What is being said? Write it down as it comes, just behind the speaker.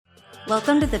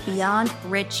Welcome to the Beyond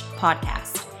Rich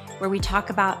podcast, where we talk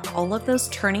about all of those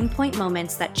turning point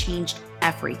moments that changed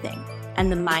everything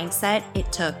and the mindset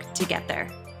it took to get there.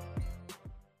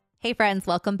 Hey friends,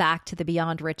 welcome back to the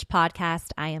Beyond Rich podcast.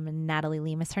 I am Natalie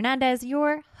Lemus Hernandez,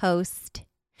 your host.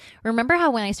 Remember how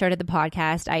when I started the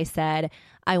podcast, I said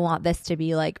I want this to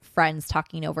be like friends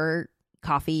talking over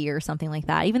coffee or something like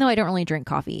that, even though I don't really drink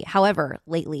coffee. However,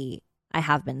 lately I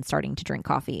have been starting to drink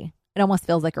coffee. It almost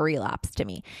feels like a relapse to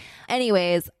me.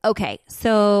 Anyways, okay,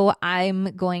 so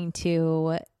I'm going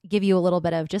to give you a little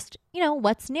bit of just,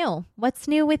 what's new? What's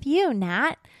new with you,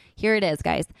 Nat? Here it is,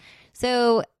 guys.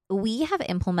 So we have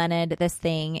implemented this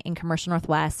thing in Commercial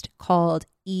Northwest called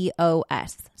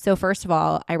EOS. So first of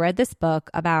all, I read this book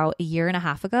about a year and a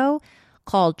half ago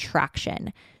called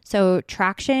Traction. So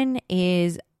Traction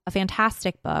is a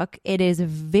fantastic book. It is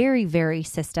very, very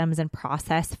systems and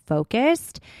process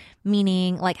focused,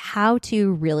 meaning like how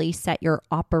to really set your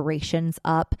operations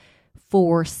up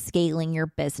for scaling your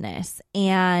business.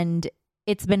 And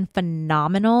it's been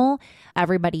phenomenal.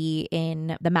 Everybody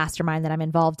in the mastermind that I'm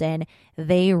involved in,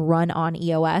 they run on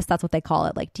EOS. That's what they call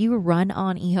it. Like, do you run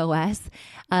on EOS?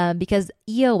 Because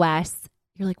EOS,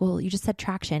 you're like, well, you just said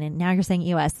Traction and now you're saying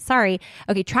EOS. Sorry.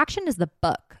 Okay, Traction is the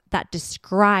book that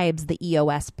describes the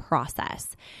EOS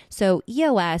process. So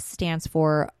EOS stands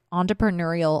for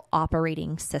Entrepreneurial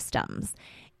Operating Systems.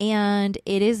 And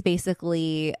it is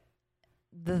basically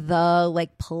the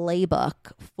like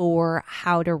playbook for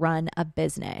how to run a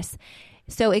business.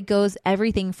 So it goes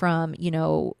everything from,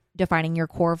 defining your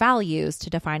core values to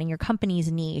defining your company's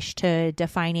niche to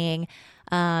defining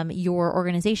your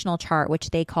organizational chart, which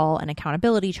they call an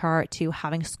accountability chart, to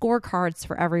having scorecards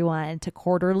for everyone, to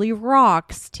quarterly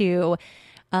rocks, to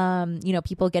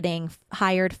people getting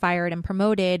hired, fired, and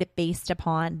promoted based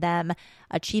upon them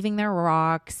achieving their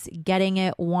rocks, getting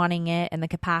it, wanting it, and the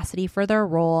capacity for their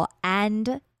role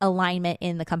and alignment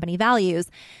in the company values.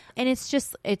 And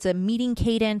it's a meeting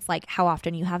cadence, like how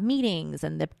often you have meetings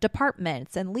and the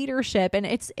departments and leadership. And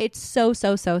it's so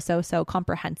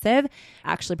comprehensive.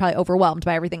 Actually, probably overwhelmed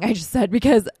by everything I just said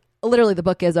because literally the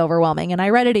book is overwhelming. And I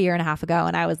read it a year and a half ago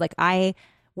and I was like,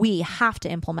 we have to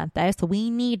implement this. We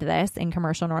need this in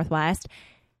Commercial Northwest.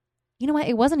 You know what?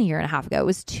 It wasn't a year and a half ago. It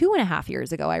was 2.5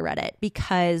 years ago I read it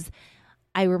because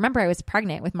I remember I was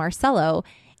pregnant with Marcelo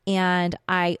and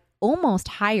I almost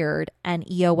hired an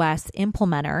EOS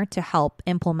implementer to help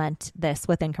implement this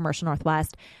within Commercial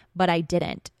Northwest, but I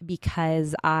didn't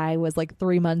because I was like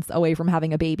 3 months away from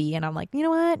having a baby. And I'm like, you know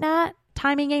what, Nat?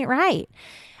 Timing ain't right.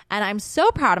 And I'm so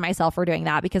proud of myself for doing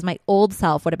that because my old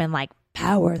self would have been like,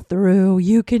 power through,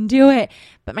 you can do it.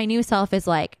 But my new self is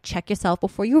like, check yourself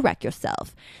before you wreck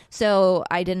yourself. So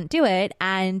I didn't do it.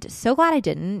 And so glad I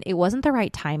didn't. It wasn't the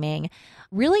right timing.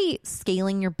 Really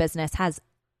scaling your business has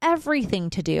everything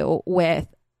to do with,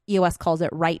 EOS calls it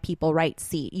right people, right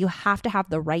seat. You have to have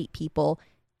the right people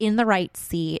in the right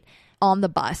seat on the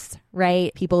bus,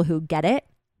 right? People who get it,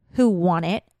 who want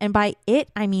it. And by it,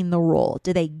 I mean the role.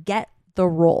 Do they get the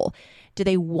role? Do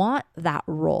they want that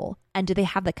role? And do they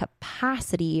have the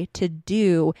capacity to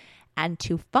do and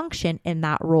to function in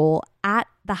that role at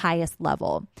the highest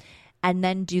level? And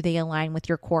then do they align with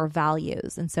your core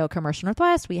values? And so Commercial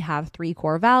Northwest, we have 3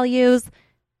 core values.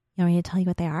 You want me to tell you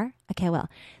what they are? Okay, well,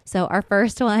 so our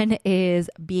first one is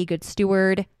be a good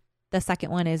steward. The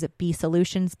second one is be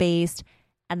solutions-based.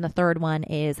 And the third one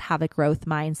is have a growth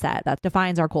mindset that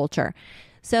defines our culture.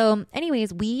 So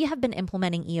anyways, we have been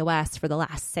implementing EOS for the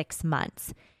last 6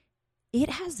 months. It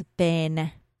has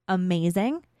been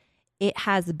amazing. It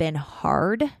has been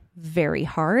hard, very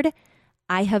hard.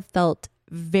 I have felt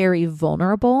very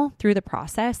vulnerable through the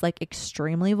process, like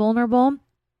extremely vulnerable.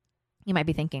 You might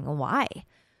be thinking, why?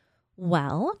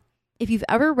 Well, if you've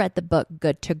ever read the book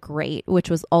Good to Great, which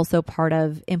was also part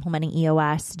of implementing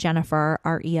EOS, Jennifer,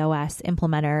 our EOS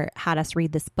implementer, had us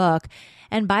read this book.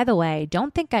 And by the way,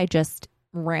 don't think I just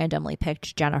randomly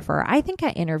picked Jennifer. I think I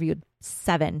interviewed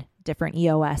 7 different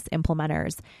EOS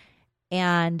implementers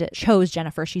and chose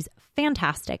Jennifer. She's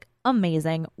fantastic,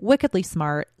 amazing, wickedly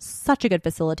smart, such a good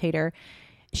facilitator.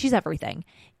 She's everything.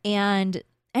 And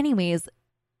anyways,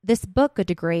 this book, Good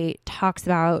to Great, talks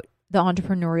about the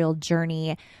entrepreneurial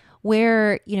journey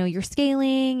where, you're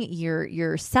scaling,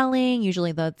 you're selling.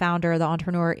 Usually the founder, the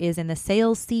entrepreneur is in the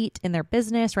sales seat in their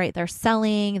business, right? They're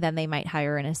selling, then they might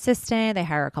hire an assistant, they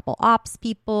hire a couple ops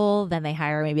people, then they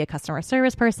hire maybe a customer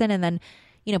service person. And then,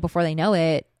 before they know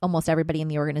it, almost everybody in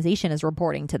the organization is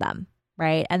reporting to them,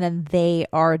 right? And then they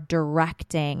are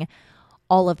directing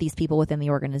all of these people within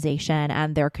the organization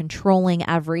and they're controlling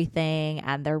everything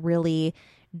and they're really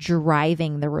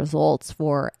driving the results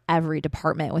for every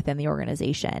department within the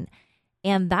organization.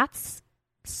 And that's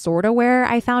sort of where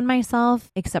I found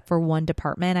myself, except for one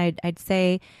department. I'd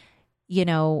say,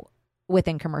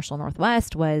 within Commercial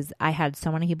Northwest was I had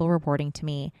so many people reporting to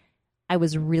me. I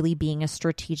was really being a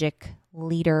strategic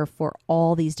leader for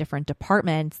all these different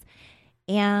departments.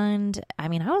 And I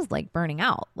was like burning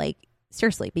out, like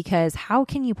seriously, because how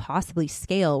can you possibly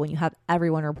scale when you have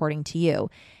everyone reporting to you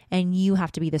and you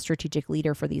have to be the strategic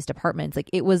leader for these departments? Like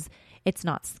it's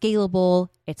not scalable.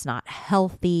 It's not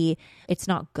healthy. It's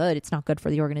not good. It's not good for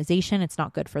the organization. It's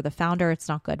not good for the founder. It's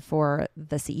not good for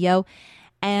the CEO.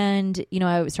 And,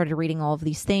 I started reading all of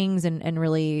these things and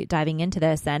really diving into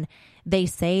this. And they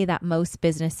say that most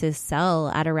businesses sell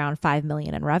at around 5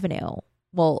 million in revenue.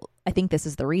 Well, I think this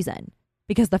is the reason,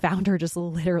 because the founder just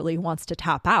literally wants to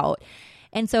tap out.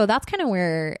 And so that's kind of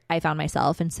where I found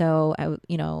myself. And so,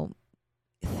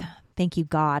 thank you,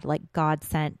 God. Like God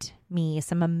sent me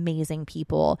some amazing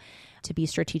people to be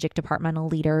strategic departmental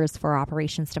leaders for our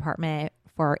operations department,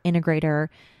 for our integrator.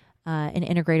 An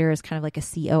integrator is kind of like a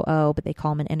COO, but they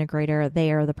call them an integrator.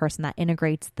 They are the person that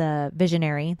integrates the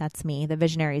visionary. That's me, the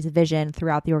visionary's vision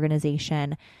throughout the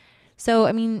organization. So,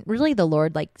 really the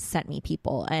Lord sent me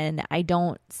people, and I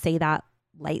don't say that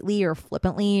lightly or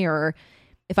flippantly, or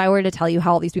if I were to tell you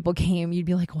how all these people came, you'd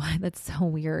be like, what? That's so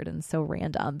weird and so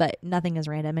random, but nothing is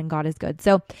random and God is good.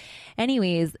 So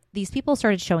anyways, these people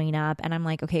started showing up and I'm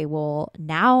like, okay, well,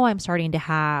 now I'm starting to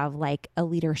have a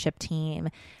leadership team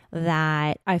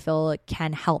that I feel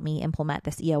can help me implement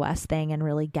this EOS thing and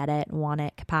really get it, want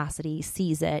it, capacity,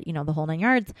 seize it, the whole 9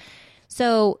 yards.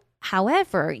 So,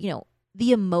 however,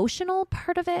 the emotional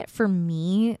part of it for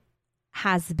me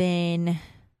has been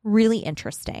really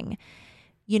interesting.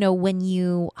 When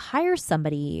you hire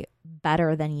somebody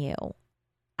better than you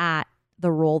at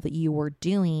the role that you were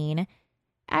doing,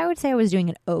 I would say I was doing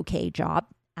an okay job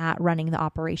at running the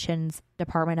operations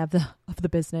department of the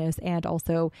business, and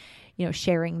also,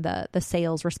 sharing the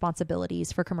sales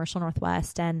responsibilities for Commercial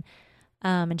Northwest and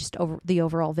just over the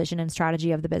overall vision and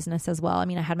strategy of the business as well.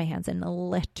 I had my hands in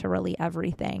literally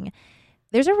everything.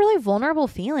 There's a really vulnerable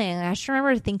feeling. I just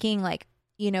remember thinking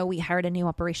we hired a new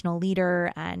operational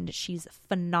leader and she's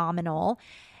phenomenal.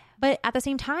 But at the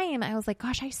same time, I was like,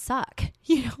 gosh, I suck.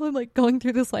 I'm going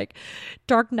through this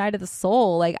dark night of the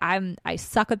soul. I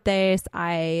suck at this.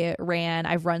 I've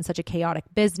run such a chaotic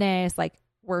business.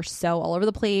 We're so all over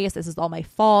the place. This is all my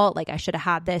fault. I should have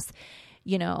had this,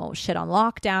 shit on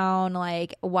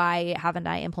lockdown. Why haven't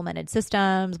I implemented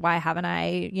systems? Why haven't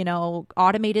I,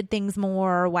 automated things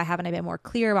more? Why haven't I been more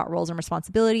clear about roles and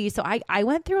responsibilities? So I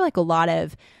went through a lot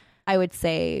of, I would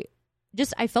say,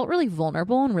 I felt really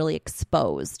vulnerable and really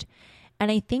exposed.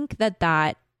 And I think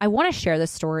that I want to share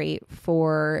this story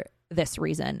for this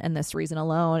reason, and this reason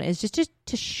alone is just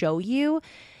to show you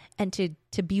and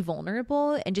to be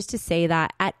vulnerable, and just to say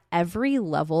that at every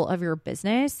level of your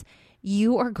business,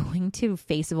 you are going to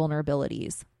face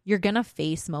vulnerabilities. You're going to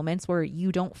face moments where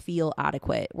you don't feel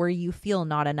adequate, where you feel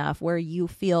not enough, where you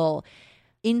feel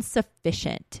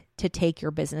insufficient to take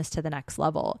your business to the next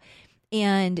level.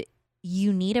 And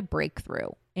you need a breakthrough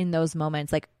in those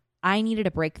moments. I needed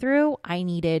a breakthrough. I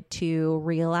needed to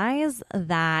realize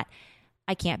that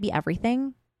I can't be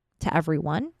everything to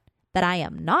everyone, that I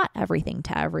am not everything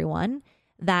to everyone,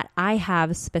 that I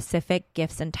have specific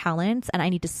gifts and talents, and I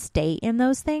need to stay in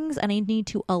those things, and I need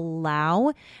to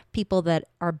allow people that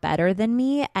are better than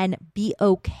me and be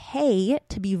okay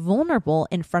to be vulnerable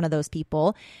in front of those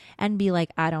people and be like,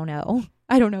 I don't know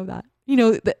that.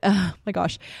 Oh my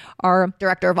gosh, our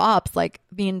director of ops,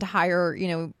 the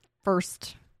entire,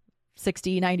 first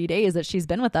 60, 90 days that she's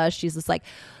been with us, she's just like,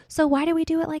 so why do we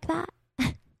do it like that?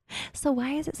 So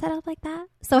why is it set up like that?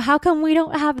 So how come we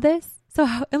don't have this? So,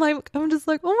 and I'm just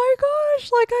like, oh my gosh,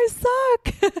 I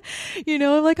suck. I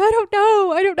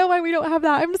don't know why we don't have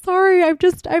that. I'm sorry.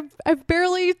 I've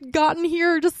barely gotten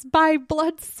here just by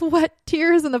blood, sweat,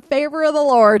 tears, and the favor of the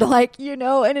Lord,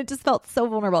 and it just felt so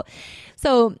vulnerable.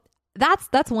 So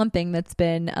that's one thing that's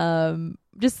been,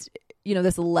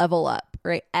 this level up,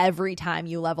 right? Every time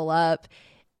you level up,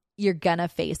 you're gonna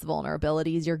face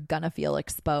vulnerabilities. You're gonna feel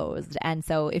exposed. And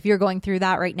so if you're going through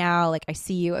that right now, I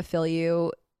see you, I feel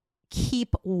you,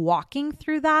 keep walking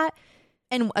through that.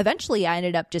 And eventually I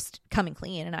ended up just coming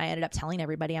clean, and I ended up telling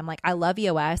everybody, I'm like, I love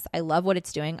EOS. I love what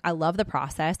it's doing. I love the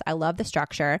process. I love the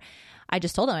structure. I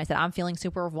just told them, I said, I'm feeling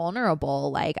super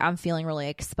vulnerable. I'm feeling really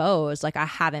exposed. I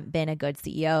haven't been a good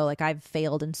CEO. I've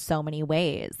failed in so many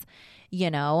ways,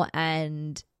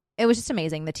 and it was just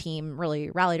amazing. The team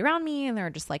really rallied around me, and they're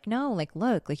just like, no,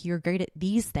 look, you're great at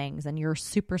these things, and you're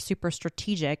super, super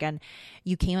strategic. And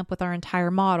you came up with our entire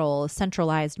model,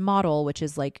 centralized model, which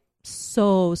is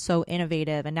so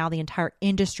innovative. And now the entire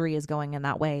industry is going in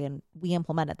that way. And we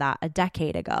implemented that a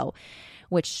decade ago,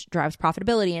 which drives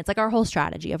profitability. And it's like our whole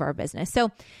strategy of our business.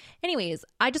 So anyways,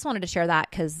 I just wanted to share that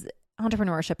because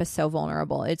entrepreneurship is so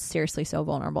vulnerable. It's seriously so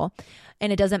vulnerable.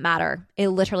 And it doesn't matter. It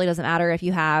literally doesn't matter if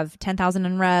you have 10,000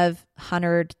 in rev,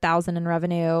 100,000 in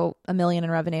revenue, $1 million in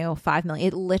revenue, 5 million.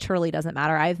 It literally doesn't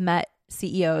matter. I've met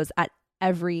CEOs at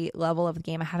every level of the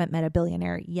game. I haven't met a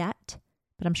billionaire yet,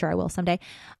 but I'm sure I will someday.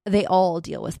 They all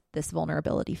deal with this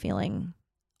vulnerability feeling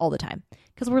all the time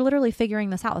because we're literally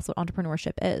figuring this out. That's what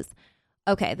entrepreneurship is.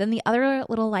 Okay, then the other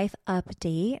little life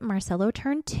update, Marcelo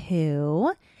turned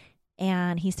 2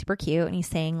 and he's super cute and he's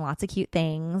saying lots of cute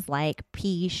things like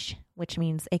peesh, which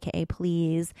means AKA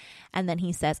please. And then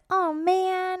he says, oh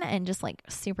man, and just like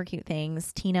super cute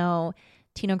things. Tino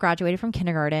graduated from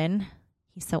kindergarten.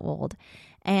 He's so old.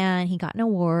 And he got an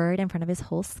award in front of his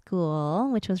whole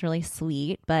school, which was really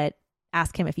sweet, but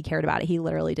ask him if he cared about it. He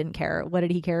literally didn't care. What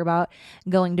did he care about?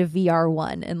 Going to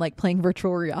VR1 and like playing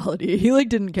virtual reality. He like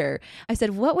didn't care. I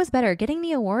said, what was better, getting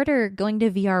the award or going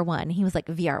to VR1? He was like,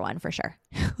 VR1 for sure.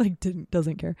 Like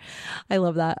doesn't care. I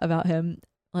love that about him.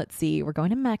 Let's see. We're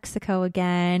going to Mexico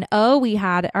again. Oh, we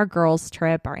had our girls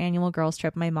trip, our annual girls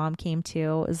trip. My mom came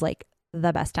to. It was like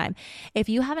the best time. If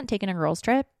you haven't taken a girls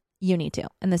trip, you need to.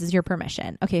 And this is your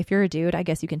permission. Okay, if you're a dude, I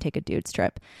guess you can take a dude's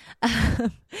trip.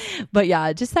 But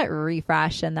yeah, just that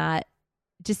refresh and that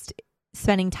just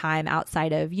spending time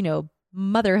outside of,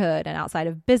 motherhood and outside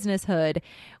of businesshood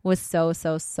was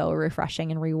so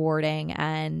refreshing and rewarding.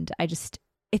 And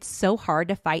it's so hard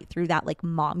to fight through that like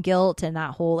mom guilt and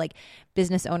that whole like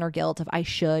business owner guilt of I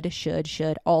should,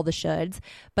 all the shoulds.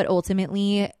 But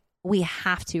ultimately, we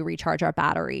have to recharge our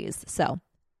batteries. So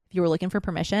if you were looking for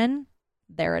permission,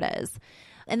 there it is.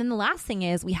 And then the last thing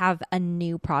is we have a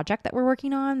new project that we're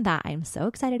working on that I'm so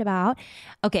excited about.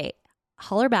 Okay,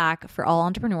 holler back for all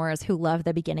entrepreneurs who love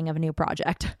the beginning of a new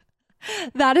project.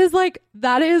 It's like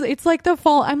the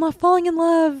fall. I'm falling in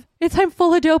love. I'm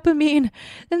full of dopamine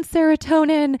and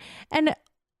serotonin and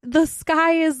the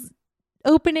sky is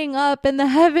opening up and the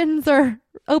heavens are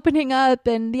opening up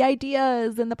and the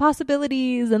ideas and the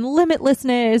possibilities and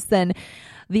limitlessness and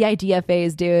the idea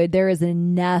phase, dude. There is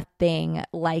nothing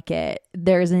like it.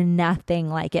 There's nothing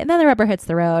like it. And then the rubber hits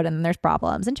the road and there's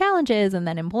problems and challenges and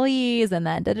then employees and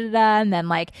then And then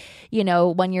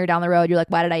 1 year down the road, you're like,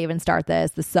 why did I even start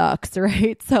this? This sucks,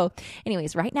 right? So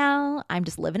anyways, right now I'm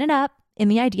just living it up in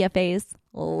the idea phase,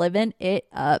 living it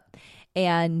up.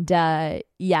 And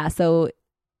so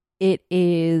it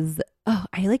is,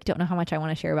 I don't know how much I want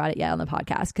to share about it yet on the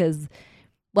podcast because,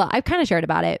 I've kind of shared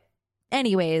about it.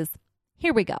 Anyways,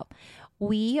 here we go.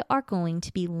 We are going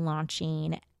to be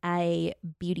launching a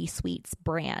beauty suites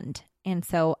brand. And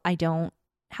so I don't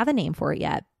have a name for it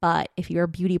yet, but if you're a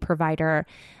beauty provider,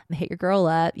 hit your girl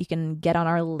up. You can get on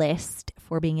our list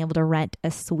for being able to rent a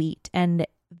suite. And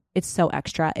it's so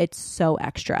extra. It's so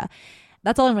extra.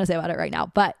 That's all I'm going to say about it right now,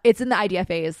 but it's in the idea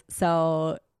phase.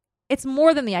 So it's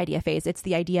more than the idea phase. It's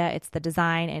the idea, it's the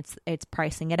design, it's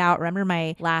pricing it out. Remember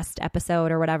my last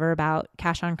episode or whatever about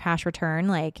cash on cash return?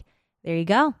 There you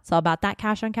go. It's all about that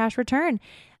cash on cash return.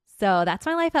 So that's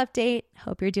my life update.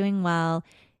 Hope you're doing well.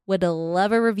 Would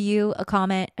love a review, a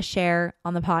comment, a share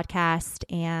on the podcast,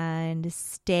 and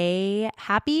stay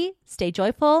happy, stay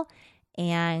joyful,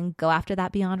 and go after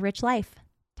that beyond rich life.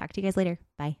 Talk to you guys later.